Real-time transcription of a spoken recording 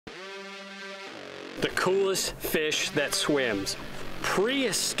The coolest fish that swims.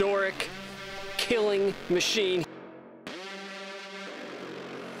 Prehistoric killing machine.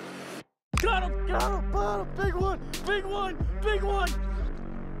 Got him! Got him! Got him! Big one! Big one! Big one!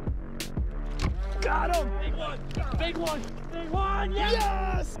 Got him! Big one! Big one! Big one!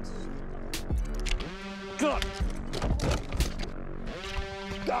 Yes! Got him!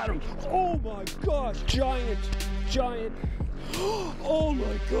 Got him! Oh my gosh! Giant! Giant! Oh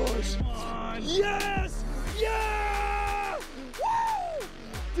my gosh! Come on! Yes! Yeah! Woo!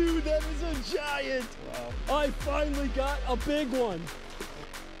 Dude, that is a giant! Wow. I finally got a big one!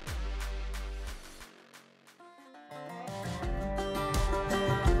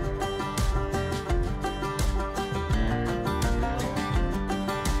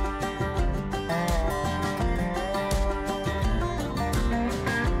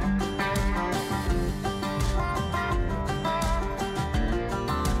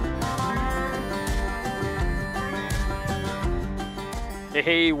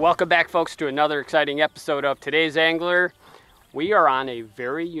 Hey, welcome back folks to another exciting episode of Today's Angler. We are on a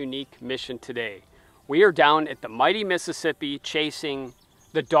very unique mission today. We are down at the mighty Mississippi chasing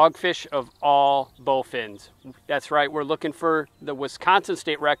the dogfish of all bowfins. That's right, we're looking for the Wisconsin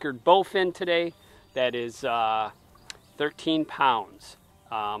state record bowfin today. That is 13 pounds.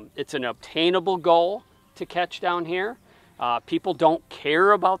 It's an obtainable goal to catch down here. People don't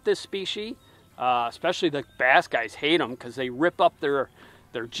care about this species, especially the bass guys hate them because they rip up their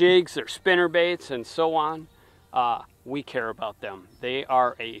jigs, their spinner baits, and so on. We care about them. They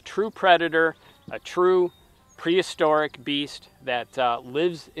are a true predator, a true prehistoric beast that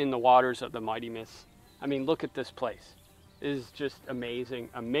lives in the waters of the mighty Miss. I mean, look at this place. It is just amazing,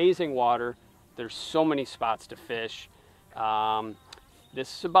 amazing water. There's so many spots to fish.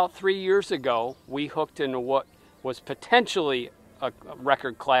 This is about 3 years ago. We hooked into what was potentially a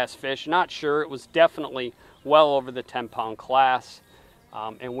record class fish. Not sure, it was definitely well over the 10-pound class.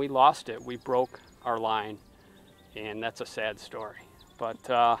 And we lost it. We broke our line, and that's a sad story.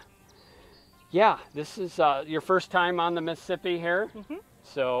 But yeah, this is your first time on the Mississippi here. Mm-hmm.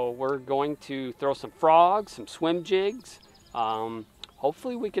 So we're going to throw some frogs, some swim jigs.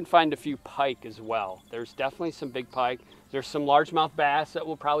 Hopefully we can find a few pike as well. There's definitely some big pike. There's some largemouth bass that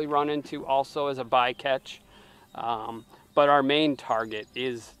we'll probably run into also as a bycatch. But our main target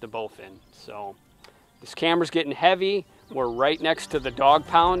is the bowfin. So this camera's getting heavy. We're right next to the dog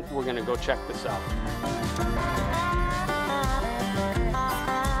pound. We're gonna go check this out.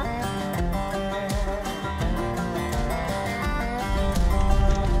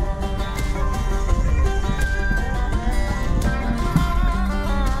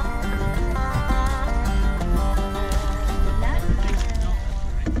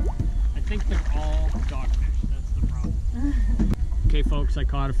 I think they're all dogfish, that's the problem. Okay folks, I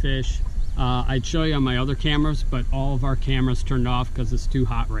caught a fish. I'd show you on my other cameras, but all of our cameras turned off because it's too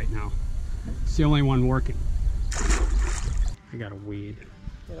hot right now. It's the only one working. I got a weed.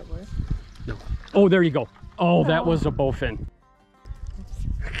 Did it work? No. Oh, there you go. Oh, that was a bowfin.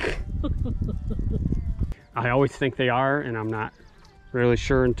 I always think they are, and I'm not really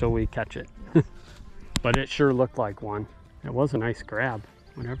sure until we catch it. But it sure looked like one. It was a nice grab,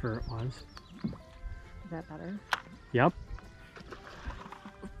 whatever it was. Is that better? Yep.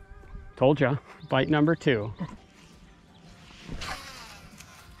 Told ya, bite number 2.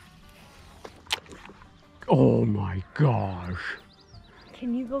 Oh my gosh.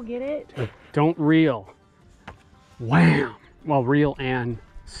 Can you go get it? Don't reel. Wham! Well, reel and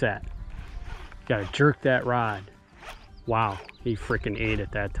set. Gotta jerk that rod. Wow, he freaking ate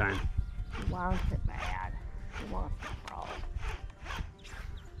it that time. He wants it bad. He wants it, bro.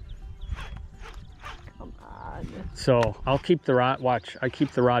 Come on. So I'll keep the rod, watch, I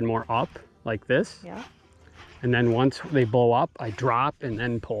keep the rod more up like this. Yeah. And then once they blow up, I drop and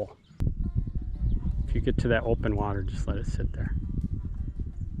then pull. If you get to that open water, just let it sit there.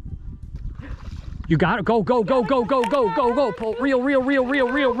 You got it. Go, go, go, go, go, go, go, go. Pull. Reel, reel, reel, reel,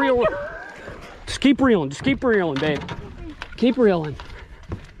 reel, reel. Just keep reeling. Just keep reeling, babe. Keep reeling.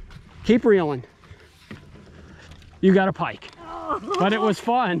 Keep reeling. You got a pike. But it was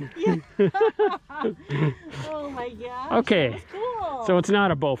fun. Yeah. Oh my gosh. Okay. Cool. So it's not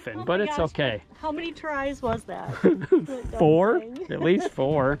a bowfin, but it's gosh. okay. How many tries was that? 4? At least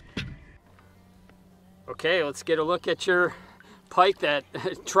 4. Okay, let's get a look at your pike that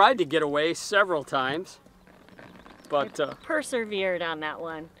tried to get away several times. But persevered on that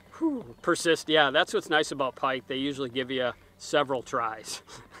one. Persist, yeah, that's what's nice about pike. They usually give you several tries.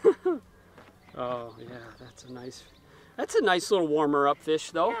 Oh yeah, that's a nice little warmer up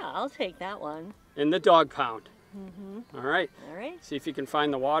fish though. Yeah, I'll take that one. In the dog pound. Mm-hmm. All right. All right. See if you can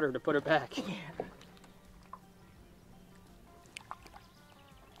find the water to put it back. Yeah.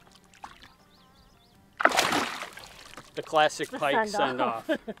 The classic pike send off.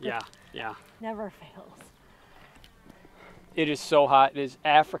 Yeah, yeah. Never fails. It is so hot. It is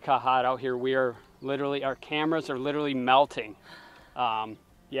Africa hot out here. We are literally, our cameras are literally melting.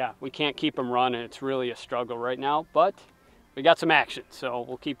 Yeah, we can't keep them running. It's really a struggle right now, but we got some action, so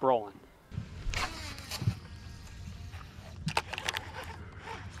we'll keep rolling.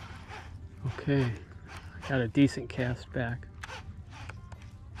 Okay, I got a decent cast back.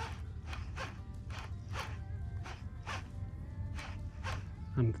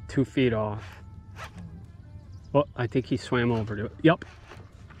 I'm 2 feet off. Oh, I think he swam over to it. Yep.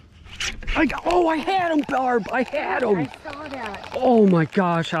 I had him, Barb. I had him. I saw that. Oh my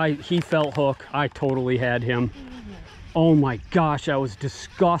gosh, he felt hook. I totally had him. Oh my gosh, that was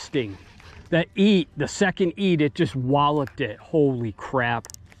disgusting. That eat, the second eat, it just walloped it. Holy crap.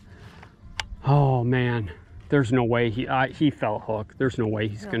 Oh man, there's no way he felt hook. There's no way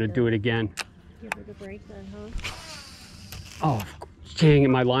he's gonna do it again. Give it a break then, huh? Oh, dang it,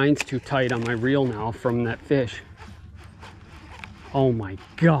 my line's too tight on my reel now from that fish. Oh my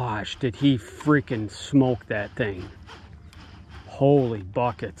gosh, did he freaking smoke that thing. Holy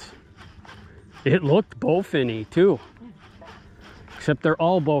buckets. It looked bowfin-y too. Except they're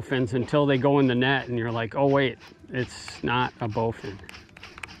all bowfins until they go in the net and you're like, oh wait, it's not a bowfin.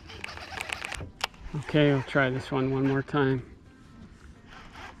 Okay, I'll try this one more time.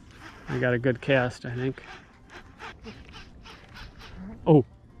 I got a good cast, I think. Oh.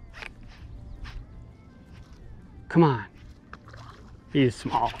 Come on. He's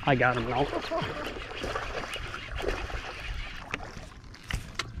small. I got him though.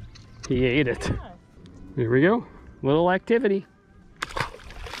 He ate it. Here we go. Little activity.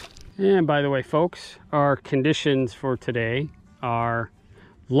 And by the way, folks, our conditions for today are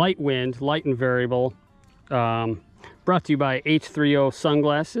light wind, light and variable. Brought to you by H3O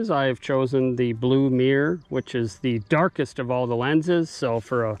sunglasses. I have chosen the blue mirror, which is the darkest of all the lenses. So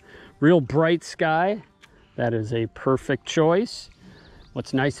for a real bright sky, that is a perfect choice.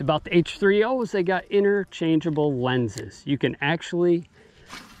 What's nice about the H3O is they got interchangeable lenses. You can actually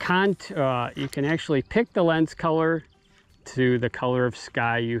pick the lens color to the color of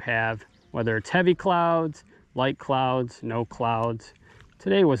sky you have, whether it's heavy clouds, light clouds, no clouds.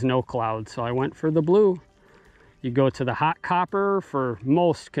 Today was no clouds, so I went for the blue. You go to the hot copper for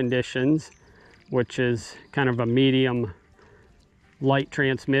most conditions, which is kind of a medium light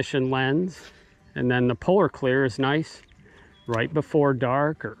transmission lens. And then the polar clear is nice right before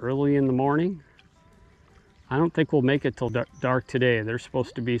dark or early in the morning. I don't think we'll make it till dark today. There's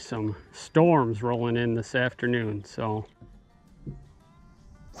supposed to be some storms rolling in this afternoon, so.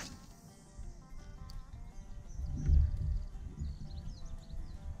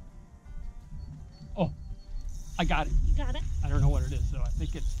 Oh, I got it. You got it? I don't know what it is though. I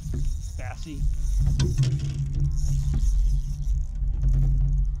think it's bassy.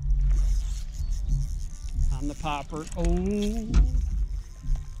 On the popper. Oh,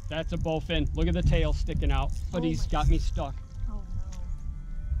 that's a bowfin. Look at the tail sticking out, but he's got me stuck. Oh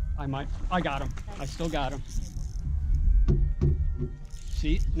no. I got him. I still got him.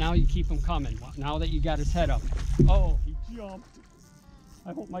 See, now you keep him coming. Now that you got his head up. Oh, he jumped.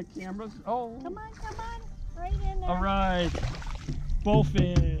 I hope my camera's, oh. Come on, right in there. All right,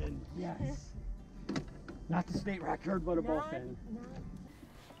 bowfin. Yes. Not the state record, but a bowfin.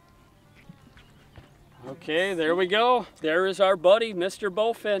 Okay, there we go. There is our buddy, Mr.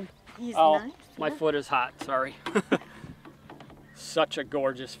 Bowfin. He's nice. My yeah. foot is hot, sorry. Such a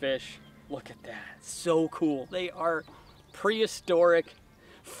gorgeous fish. Look at that, so cool. They are prehistoric,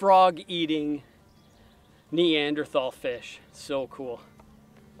 frog-eating Neanderthal fish. So cool.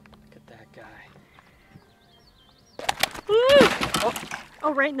 Look at that guy.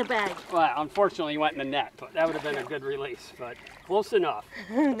 Oh, right in the bag. Well, unfortunately he went in the net, but that would have been a good release, but close enough.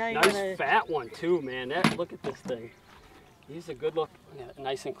 Nice fat one too, man. Look at this thing. He's a good look. Yeah,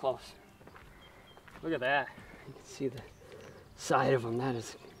 nice and close. Look at that. You can see the side of him. That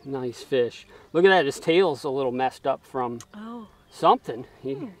is a nice fish. Look at that. His tail's a little messed up from something.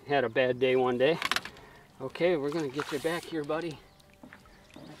 He had a bad day one day. Okay, we're going to get you back here, buddy.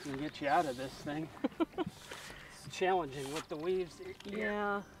 I can get you out of this thing. It's challenging with the weaves.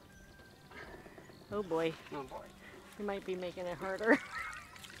 Yeah. Oh boy. Oh boy. You might be making it harder.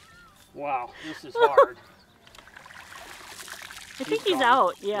 Wow, this is hard. I think he's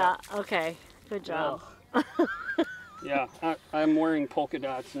out. Yeah. Okay. Good job. Yeah, I'm wearing polka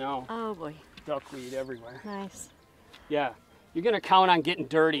dots now. Oh boy. Duckweed everywhere. Nice. Yeah, you're gonna count on getting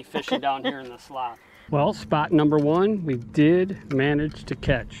dirty fishing down here in the slot. Well, spot number one, we did manage to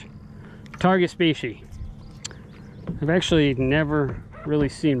catch target species. I've actually never really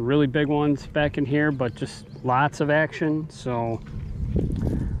seen really big ones back in here, but just lots of action, so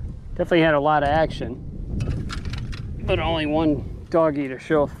definitely had a lot of action, but only one doggy to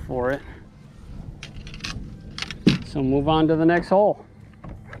show for it. So move on to the next hole.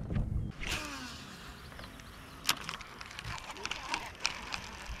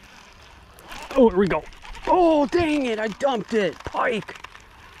 Oh, here we go. Oh, dang it, I dumped it. Pike.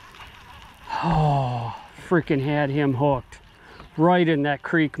 Oh, freaking had him hooked right in that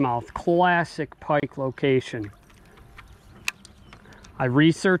creek mouth. Classic pike location. I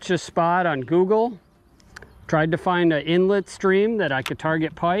researched this spot on Google, tried to find an inlet stream that I could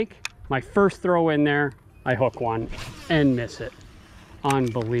target pike. My first throw in there, I hook one and miss it.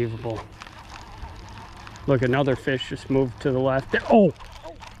 Unbelievable. Look, another fish just moved to the left. Oh,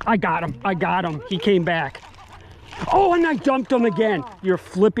 I got him. I got him. He came back. Oh, and I dumped him again. You're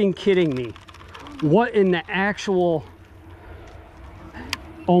flipping kidding me. What in the actual...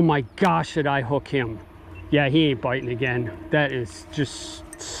 Oh my gosh, did I hook him? Yeah, he ain't biting again. That is just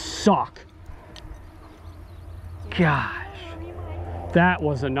suck. Gosh. That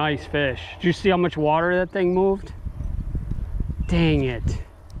was a nice fish. Did you see how much water that thing moved? Dang it.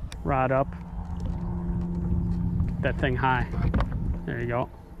 Rod up. That thing high. There you go.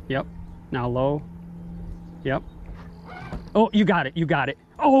 Yep. Now low. Yep. Oh, you got it. You got it.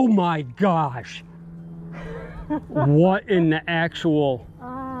 Oh my gosh. What in the actual...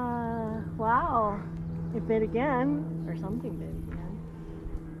 Wow. It bit again, or something bit again.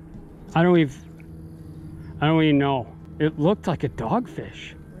 I don't even know. It looked like a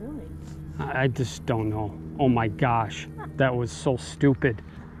dogfish. Really? I just don't know. Oh my gosh. That was so stupid.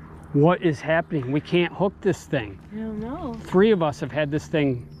 What is happening? We can't hook this thing. I don't know. 3 of us have had this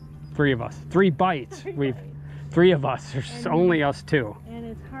thing. 3 of us. 3 bites. We've 3 of us. There's only us 2. And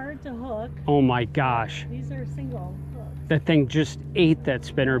it's hard to hook. Oh my gosh. These are single hooks. That thing just ate that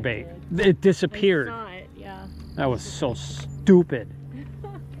spinnerbait. It disappeared. I saw it, yeah. That was so stupid.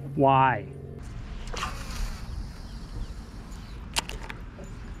 Why?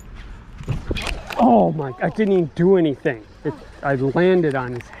 Oh my, I didn't even do anything. I landed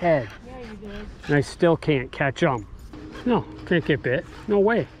on his head. Yeah, you did. And I still can't catch him. No, can't get bit. No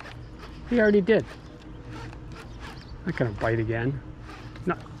way. He already did. Not gonna bite again.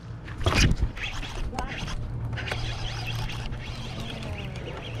 No.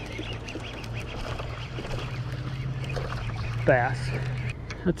 Bass.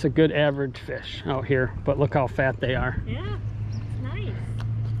 That's a good average fish out here, but look how fat they are. Yeah, it's nice.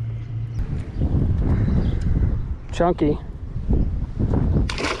 Chunky.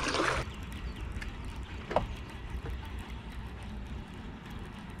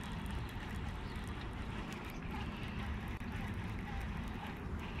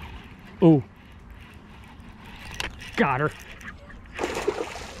 Ooh. Got her.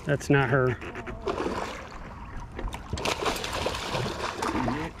 That's not her.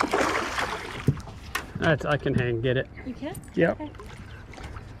 That's, I can hang, get it. You can? Yep. Okay.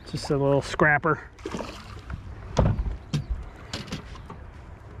 Just a little scrapper.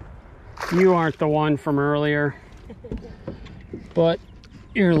 You aren't the one from earlier, but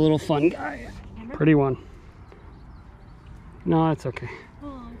you're a little fun guy. Pretty one. No, that's okay.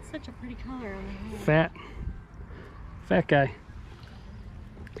 Oh, it's such a pretty color on the head. Fat guy.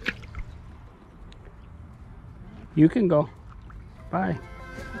 You can go. Bye.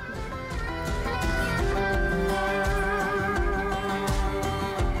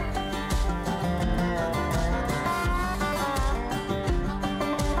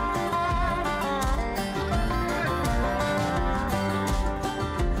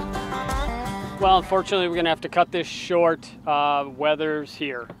 Well, unfortunately, we're gonna have to cut this short. Weather's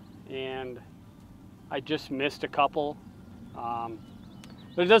here, and I just missed a couple.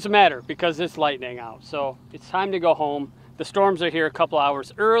 But it doesn't matter because it's lightning out. So it's time to go home. The storms are here a couple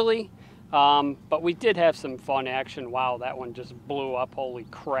hours early, but we did have some fun action. Wow, that one just blew up. Holy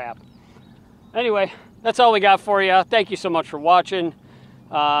crap. Anyway, that's all we got for you. Thank you so much for watching.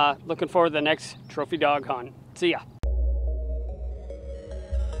 Looking forward to the next trophy dog hunt. See ya.